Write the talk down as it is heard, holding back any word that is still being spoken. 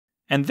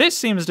And this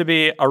seems to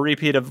be a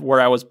repeat of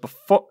where I was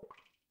before.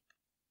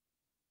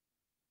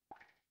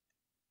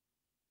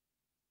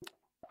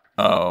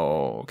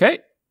 Okay.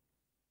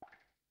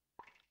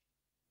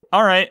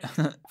 All right.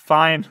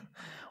 Fine.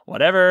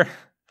 Whatever.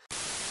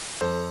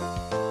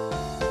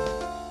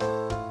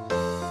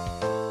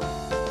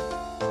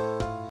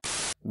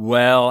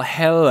 Well,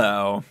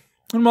 hello.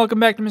 And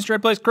welcome back to Mr.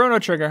 Red Plays Chrono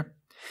Trigger.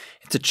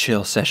 It's a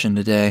chill session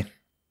today.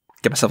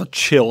 Get myself a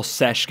chill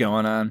sesh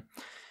going on.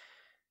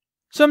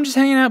 So I'm just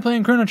hanging out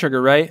playing Chrono Trigger,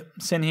 right?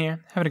 Sitting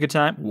here, having a good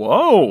time.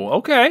 Whoa,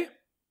 okay.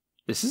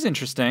 This is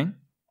interesting.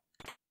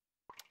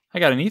 I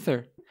got an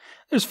ether.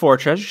 There's 4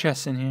 treasure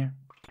chests in here.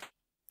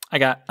 I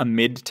got a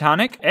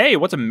mid-tonic. Hey,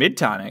 what's a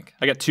mid-tonic?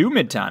 I got 2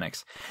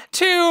 mid-tonics.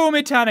 2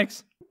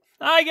 mid-tonics!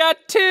 I got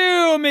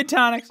 2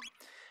 mid-tonics!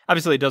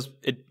 Obviously,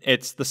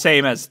 it's the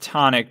same as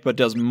tonic, but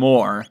does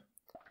more.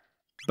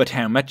 But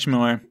how much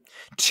more?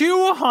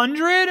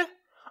 200?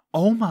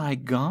 Oh my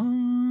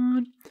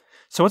god.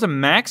 So what's a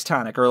max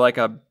tonic, or like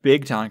a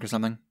big tonic or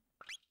something?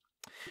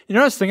 You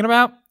know what I was thinking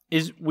about?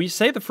 Is we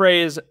say the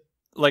phrase,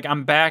 like,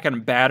 I'm back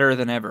and badder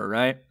than ever,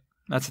 right?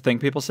 That's the thing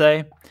people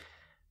say.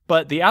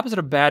 But the opposite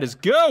of bad is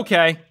good.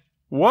 Okay.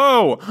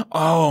 Whoa.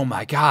 Oh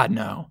my god,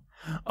 no.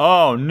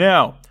 Oh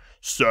no.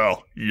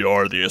 So,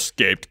 you're the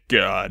escaped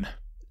god.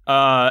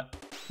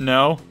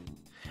 No.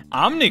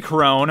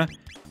 Omnichrome.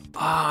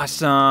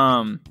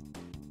 Awesome.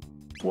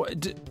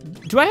 What,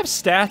 do I have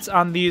stats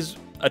on these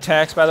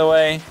attacks, by the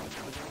way?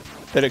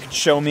 That it could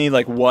show me,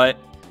 like, what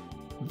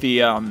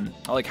the,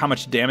 like, how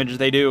much damage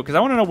they do? Because I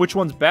want to know which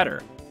one's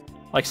better.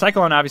 Like,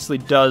 Cyclone obviously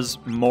does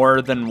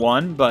more than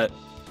one, but...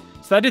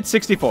 So that did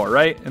 64,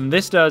 right? And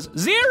this does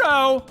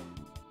 0!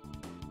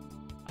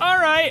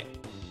 Alright.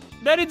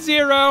 That did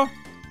 0.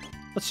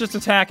 Let's just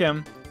attack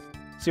him.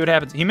 See what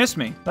happens. He missed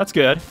me. That's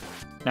good.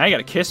 Now you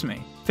gotta kiss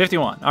me.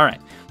 51.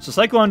 Alright. So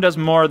Cyclone does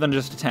more than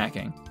just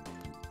attacking.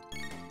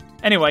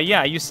 Anyway,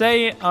 yeah, you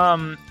say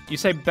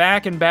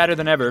back and badder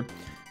than ever,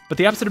 but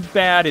the opposite of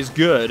bad is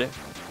good,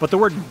 but the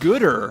word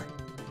gooder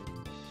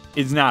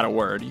is not a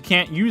word. You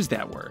can't use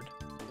that word.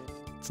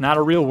 It's not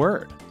a real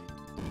word.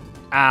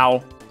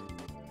 Ow.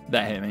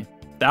 That hit me.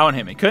 That one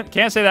hit me.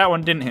 Can't say that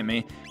one didn't hit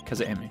me,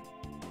 because it hit me.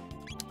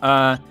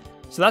 So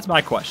that's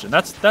my question.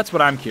 That's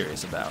what I'm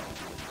curious about.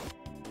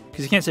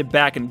 Because you can't say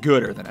back and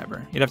gooder than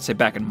ever. You'd have to say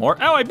back and more.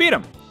 Oh, I beat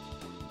him.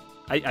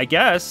 I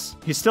guess.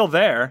 He's still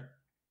there.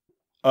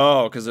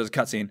 Oh, because there's a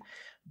cutscene.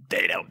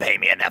 They don't pay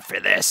me enough for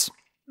this.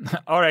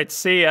 All right,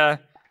 see ya.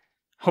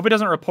 Hope he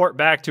doesn't report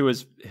back to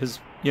his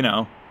you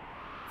know,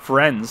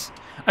 friends.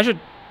 I should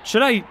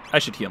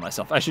heal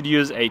myself. I should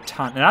use a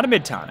tonic, not a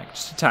mid-tonic,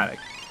 just a tonic.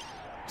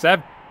 Because I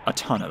have a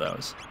ton of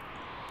those.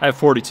 I have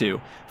 42.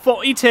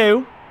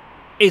 42?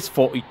 It's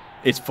 40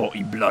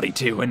 bloody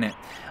 2, isn't it?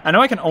 I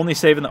know I can only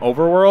save in the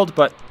overworld,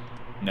 but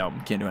no,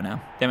 can't do it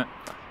now. Damn it.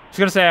 I was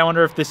gonna say, I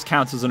wonder if this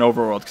counts as an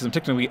overworld, because I'm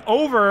technically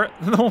over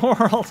the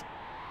world.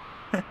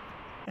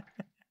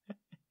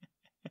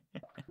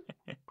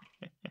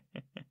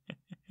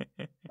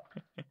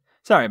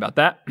 Sorry about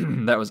that.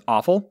 That was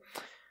awful.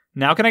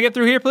 Now can I get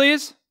through here,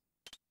 please?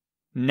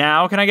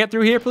 Now can I get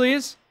through here,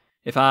 please?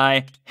 If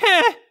I...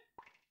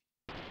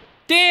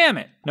 Damn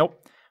it.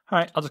 Nope. All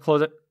right, I'll just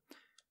close it.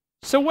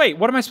 So wait,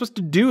 what am I supposed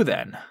to do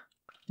then?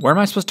 Where am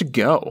I supposed to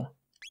go?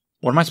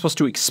 What am I supposed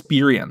to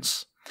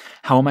experience?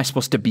 How am I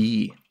supposed to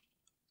be?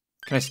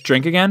 Can I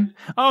drink again?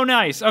 Oh,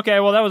 nice. Okay,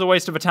 well, that was a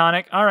waste of a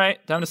tonic. All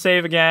right, time to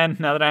save again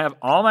now that I have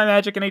all my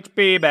magic and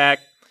HP back.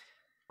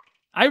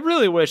 I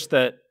really wish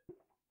that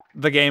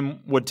the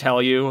game would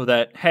tell you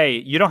that, hey,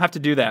 you don't have to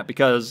do that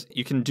because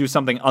you can do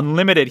something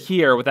unlimited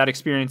here without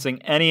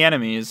experiencing any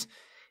enemies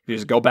if you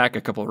just go back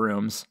a couple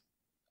rooms.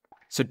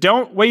 So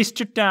don't waste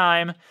your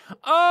time.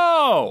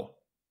 Oh!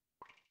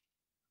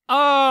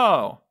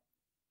 Oh!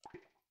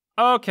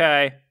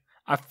 Okay.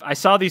 I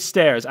saw these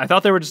stairs. I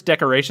thought they were just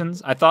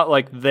decorations. I thought,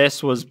 like,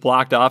 this was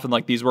blocked off and,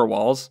 like, these were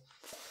walls.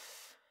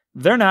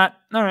 They're not.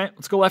 All right,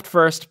 let's go left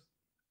first.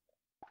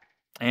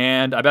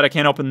 And I bet I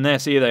can't open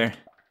this either.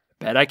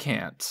 Bet I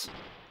can't.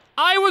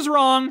 I was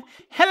wrong.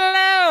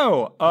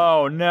 Hello!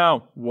 Oh,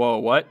 no. Whoa,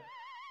 what?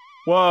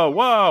 Whoa,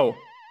 whoa.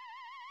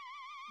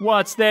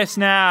 What's this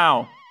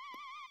now?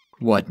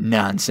 What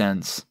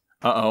nonsense.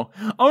 Uh-oh.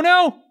 Oh,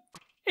 no!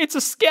 It's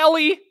a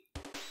skelly!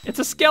 It's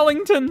a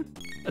skeleton!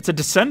 It's a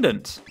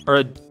descendant. Or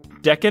a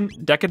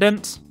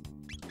decadent?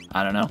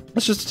 I don't know.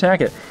 Let's just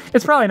attack it.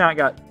 It's probably not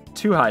got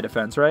too high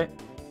defense, right?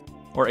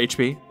 Or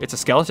HP. It's a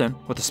skeleton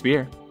with a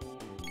spear.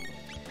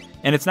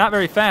 And it's not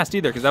very fast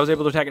either, because I was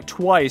able to attack it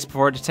twice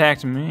before it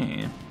attacked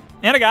me.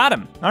 And I got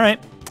him. All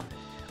right.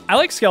 I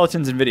like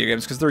skeletons in video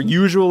games because they're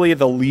usually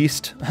the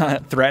least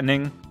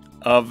threatening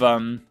of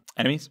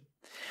enemies.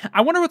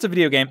 I wonder what's a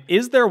video game.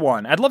 Is there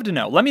one? I'd love to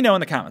know. Let me know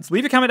in the comments.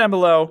 Leave a comment down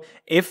below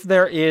if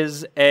there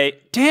is a...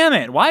 Damn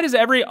it! Why does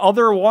every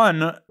other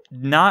one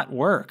not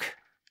work?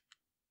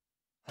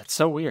 That's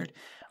so weird.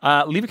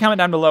 Leave a comment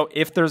down below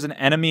if there's an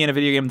enemy in a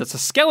video game that's a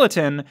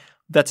skeleton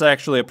that's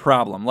actually a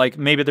problem. Like,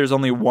 maybe there's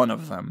only one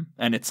of them,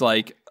 and it's,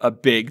 like, a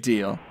big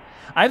deal.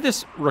 I have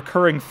this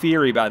recurring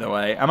theory, by the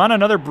way. I'm on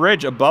another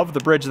bridge above the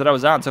bridge that I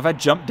was on, so if I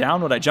jump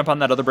down, would I jump on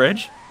that other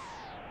bridge?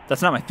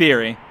 That's not my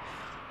theory.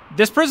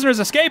 This prisoner's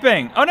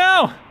escaping! Oh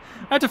no!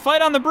 I have to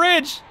fight on the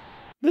bridge!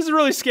 This is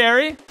really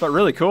scary, but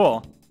really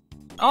cool.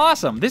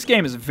 Awesome. This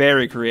game is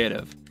very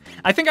creative.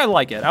 I think I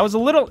like it. I was a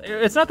little...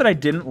 It's not that I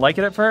didn't like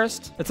it at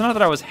first. It's not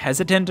that I was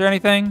hesitant or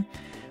anything.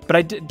 But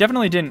I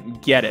definitely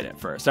didn't get it at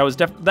first.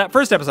 That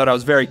first episode, I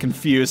was very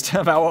confused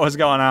about what was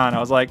going on. I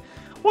was like,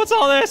 what's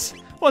all this?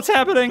 What's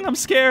happening? I'm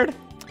scared.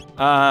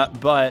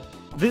 But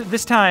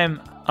this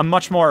time, I'm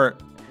much more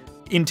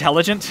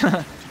intelligent.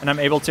 And I'm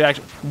able to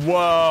actually...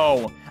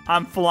 Whoa!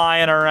 I'm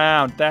flying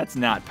around. That's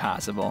not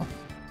possible.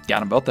 Got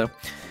them both, though.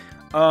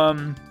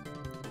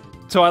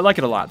 So I like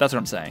it a lot. That's what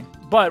I'm saying.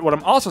 But what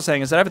I'm also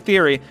saying is that I have a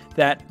theory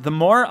that the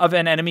more of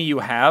an enemy you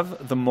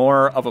have, the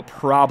more of a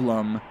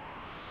problem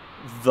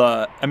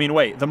the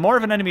more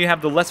of an enemy you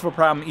have, the less of a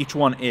problem each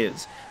one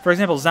is. For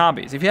example,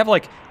 zombies. If you have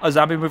like a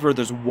zombie movie where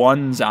there's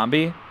one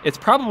zombie, it's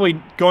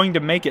probably going to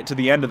make it to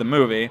the end of the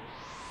movie.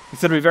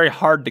 It's going to be very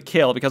hard to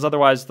kill because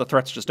otherwise the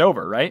threat's just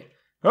over, right?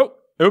 Oh,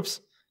 oops.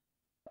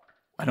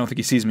 I don't think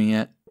he sees me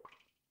yet.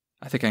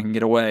 I think I can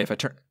get away if I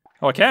turn.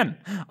 Oh, I can.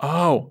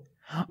 Oh,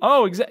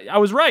 I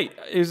was right.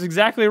 It was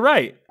exactly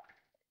right.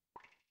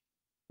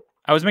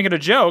 I was making a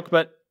joke,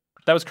 but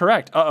that was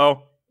correct.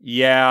 Uh-oh.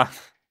 Yeah.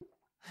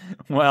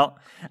 Well,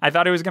 I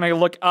thought he was going to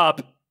look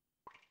up,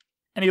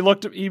 and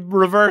he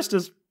reversed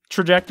his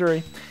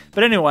trajectory.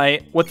 But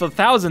anyway, with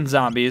 1,000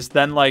 zombies,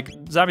 then, like,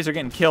 zombies are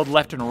getting killed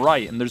left and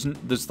right, and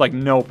there's like,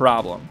 no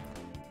problem.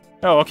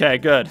 Oh, okay,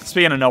 good.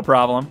 Speaking of no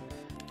problem.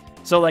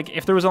 So, like,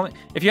 if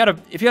you had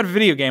a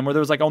video game where there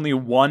was, like, only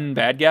one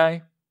bad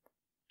guy,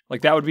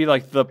 like, that would be,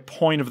 like, the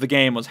point of the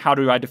game was how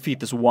do I defeat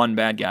this one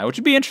bad guy, which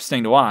would be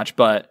interesting to watch,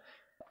 but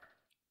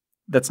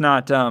that's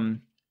not,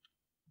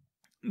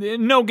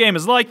 no game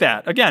is like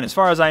that. Again, as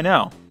far as I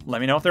know.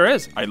 Let me know if there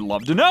is. I'd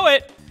love to know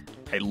it.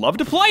 I'd love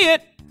to play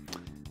it.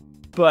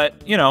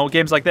 But, you know,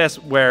 games like this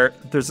where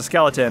there's a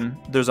skeleton,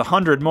 there's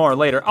 100 more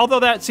later. Although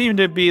that seemed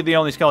to be the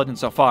only skeleton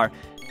so far.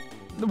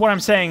 What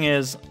I'm saying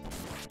is,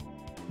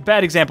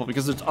 bad example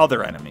because there's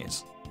other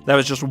enemies. That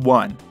was just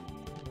one.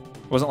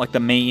 It wasn't like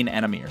the main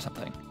enemy or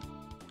something.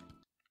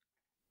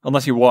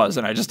 Unless he was,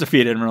 and I just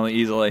defeated him really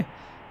easily.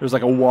 There's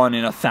like a 1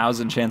 in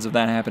 1,000 chance of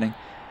that happening.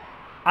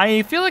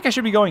 I feel like I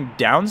should be going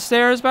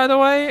downstairs, by the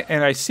way,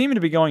 and I seem to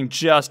be going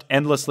just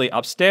endlessly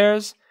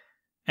upstairs.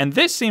 And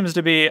this seems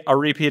to be a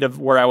repeat of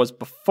where I was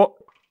before.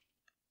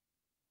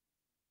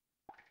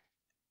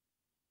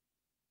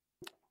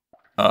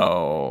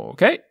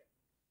 Okay.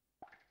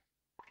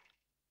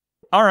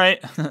 All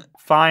right.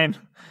 Fine.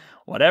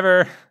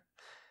 Whatever.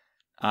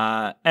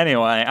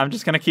 Anyway, I'm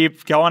just going to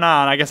keep going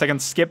on. I guess I can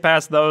skip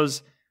past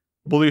those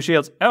blue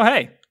shields. Oh,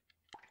 hey.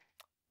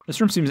 This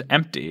room seems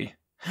empty.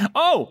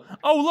 Oh,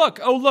 look.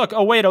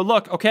 Oh, wait, oh,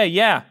 look. Okay,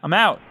 yeah, I'm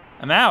out.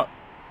 I'm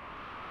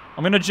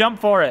gonna jump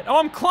for it. Oh,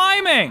 I'm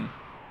climbing.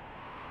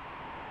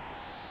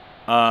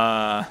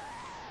 All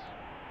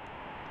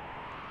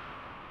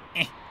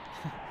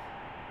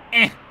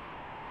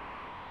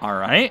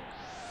right.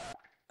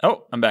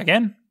 Oh, I'm back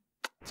in.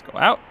 Let's go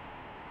out.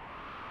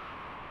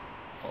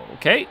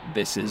 Okay,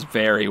 this is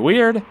very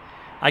weird.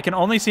 I can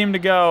only seem to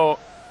go...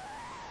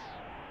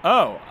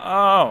 Oh,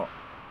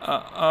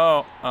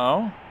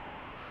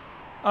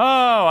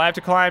 I have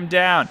to climb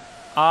down.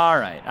 All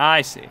right,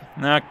 I see.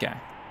 Okay.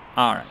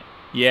 All right.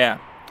 Yeah.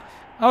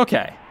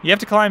 Okay, you have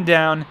to climb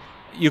down.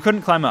 You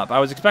couldn't climb up. I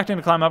was expecting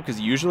to climb up because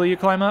usually you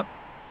climb up.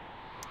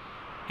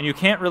 And you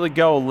can't really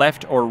go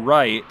left or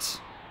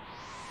right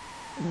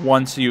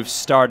once you've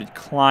started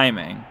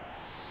climbing.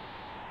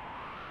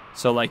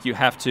 So, like, you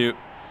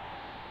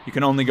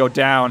can only go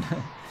down.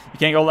 You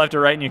can't go left or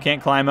right and you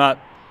can't climb up.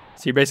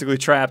 So you're basically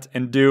trapped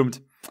and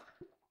doomed.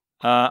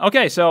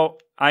 Okay, so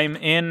I'm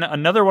in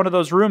another one of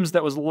those rooms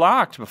that was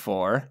locked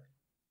before.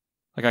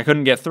 Like, I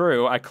couldn't get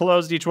through. I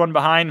closed each one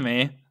behind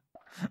me,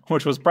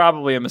 which was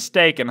probably a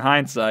mistake in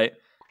hindsight.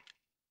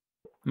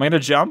 Am I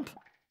going to jump?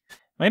 Am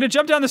I going to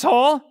jump down this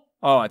hole?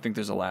 Oh, I think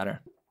there's a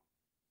ladder.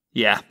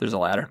 Yeah, there's a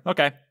ladder.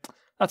 Okay,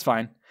 that's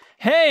fine.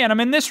 Hey, and I'm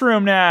in this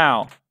room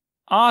now.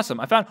 Awesome.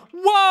 I found...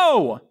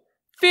 Whoa!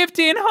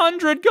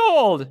 1,500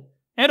 gold!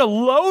 And a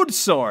load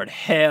sword.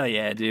 Hell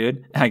yeah,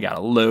 dude. I got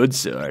a load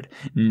sword.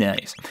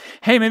 Nice.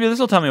 Hey, maybe this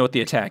will tell me what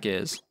the attack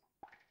is.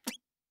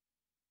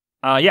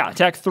 Yeah,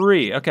 attack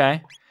 3.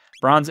 Okay.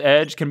 Bronze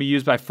Edge can be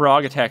used by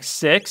Frog. Attack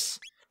 6.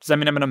 Does that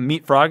mean I'm going to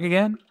meet Frog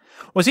again?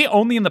 Was he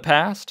only in the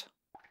past?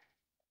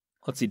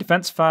 Let's see.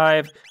 Defense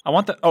 5. I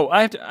want the... Oh,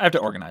 I have to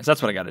organize.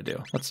 That's what I got to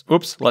do. Let's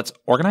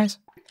organize.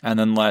 And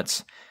then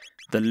let's...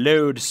 The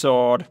load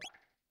sword.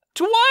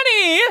 20!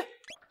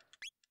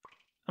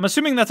 I'm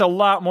assuming that's a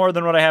lot more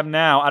than what I have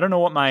now. I don't know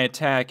what my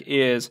attack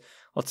is.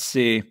 Let's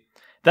see.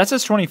 That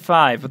says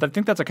 25, but I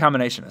think that's a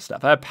combination of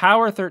stuff. I have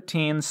power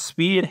 13,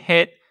 speed,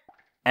 hit,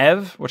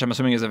 ev, which I'm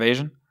assuming is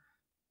evasion.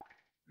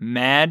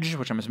 Mage,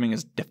 which I'm assuming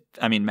is,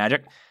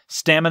 magic.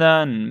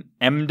 Stamina and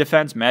M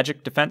defense,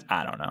 magic defense.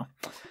 I don't know.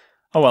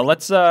 Oh well,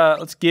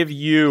 let's give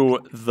you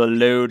the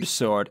load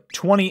sword.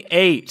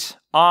 28.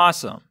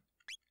 Awesome.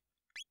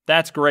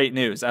 That's great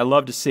news. I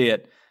love to see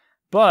it.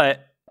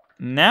 But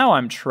now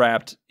I'm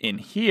trapped in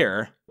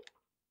here.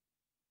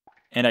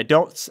 And I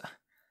don't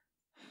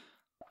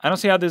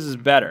see how this is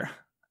better.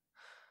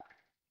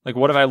 Like,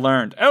 what have I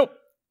learned? Oh!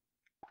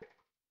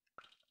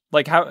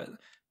 Like, how...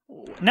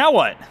 Now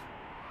what?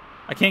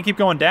 I can't keep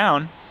going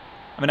down.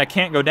 I mean, I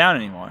can't go down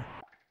anymore.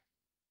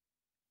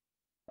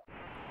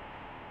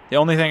 The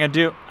only thing I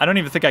do... I don't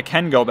even think I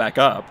can go back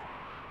up.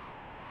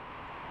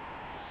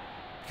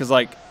 Because,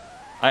 like,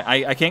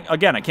 I can't...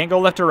 Again, I can't go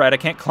left or right. I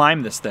can't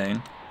climb this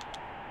thing.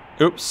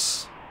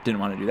 Oops. Didn't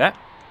want to do that.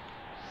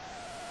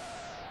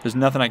 There's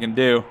nothing I can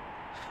do.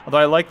 Although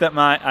I like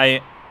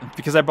that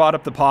because I brought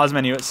up the pause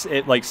menu,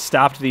 it like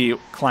stopped the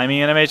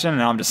climbing animation, and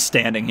now I'm just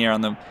standing here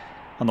on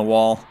the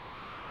wall.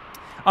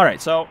 All right,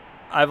 so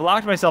I've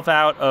locked myself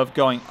out of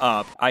going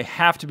up. I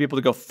have to be able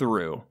to go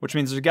through, which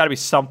means there's got to be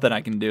something I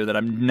can do that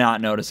I'm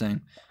not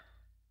noticing.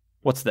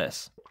 What's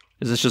this?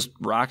 Is this just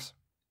rocks?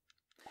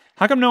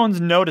 How come no one's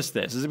noticed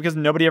this? Is it because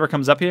nobody ever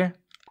comes up here?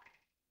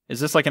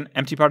 Is this like an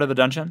empty part of the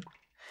dungeon?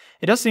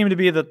 It does seem to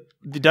be that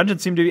the dungeon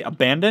seemed to be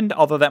abandoned,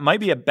 although that might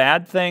be a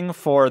bad thing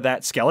for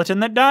that skeleton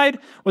that died.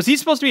 Was he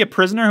supposed to be a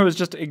prisoner who was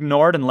just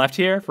ignored and left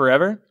here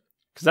forever?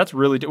 Because that's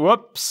really...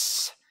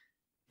 Whoops.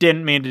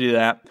 Didn't mean to do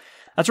that.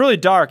 That's really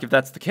dark if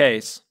that's the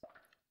case.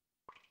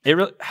 It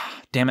really...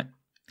 Damn it.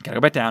 Gotta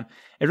go back down.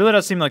 It really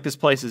does seem like this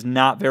place is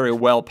not very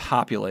well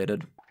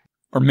populated.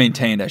 Or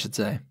maintained, I should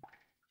say.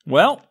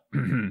 Well,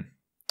 I'm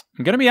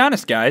gonna be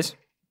honest, guys.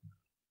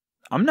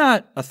 I'm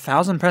not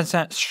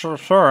 1,000%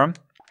 sure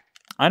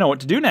I know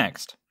what to do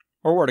next,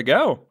 or where to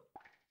go.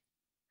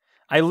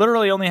 I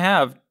literally only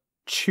have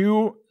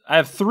I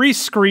have 3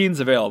 screens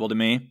available to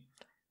me.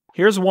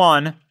 Here's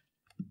one.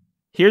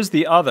 Here's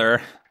the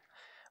other.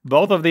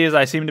 Both of these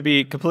I seem to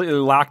be completely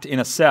locked in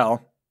a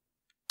cell,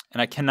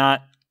 and I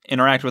cannot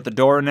interact with the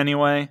door in any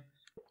way.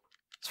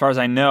 As far as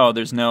I know,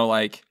 there's no,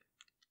 like,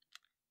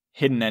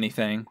 hidden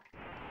anything.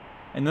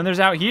 And then there's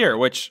out here,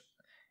 which,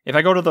 if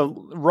I go to the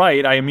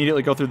right, I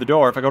immediately go through the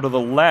door. If I go to the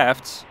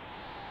left...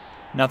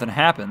 nothing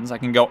happens. I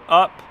can go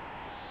up.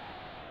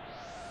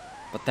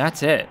 But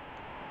that's it.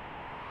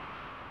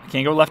 I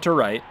can't go left or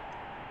right.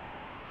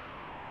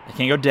 I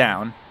can't go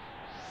down.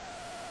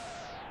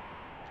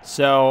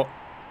 So,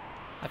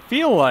 I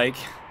feel like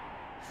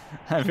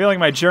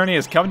my journey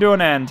has come to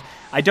an end.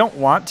 I don't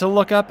want to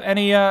look up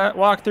any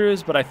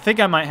walkthroughs, but I think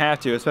I might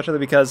have to, especially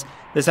because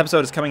this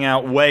episode is coming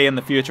out way in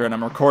the future, and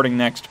I'm recording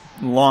next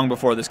long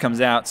before this comes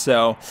out,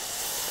 so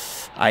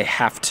I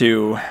have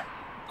to...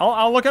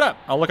 I'll look it up.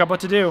 I'll look up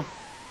what to do.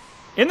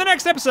 In the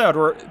next episode,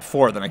 or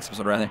for the next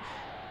episode, rather.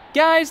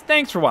 Guys,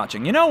 thanks for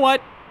watching. You know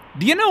what?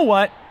 Do you know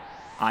what?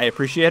 I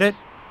appreciate it,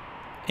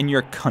 and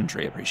your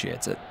country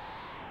appreciates it.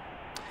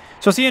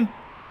 So see you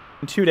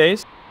in 2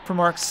 days for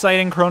more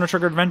exciting Chrono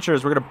Trigger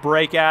adventures. We're going to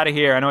break out of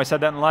here. I know I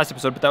said that in the last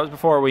episode, but that was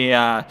before we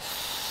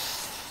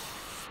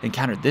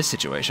encountered this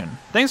situation.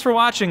 Thanks for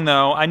watching,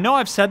 though. I know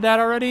I've said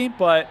that already,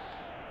 but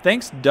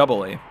thanks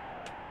doubly.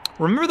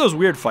 Remember those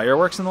weird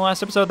fireworks in the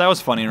last episode? That was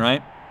funny,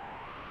 right?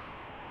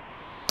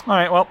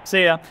 Alright, well,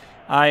 see ya.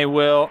 I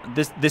will...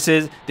 This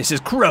is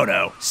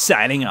Chrono,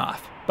 signing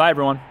off. Bye,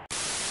 everyone.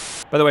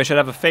 By the way, I should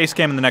have a face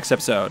cam in the next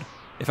episode.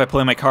 If I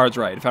play my cards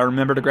right. If I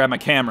remember to grab my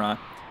camera,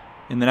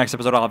 in the next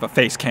episode I'll have a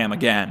face cam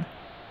again.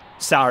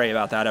 Sorry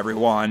about that,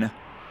 everyone.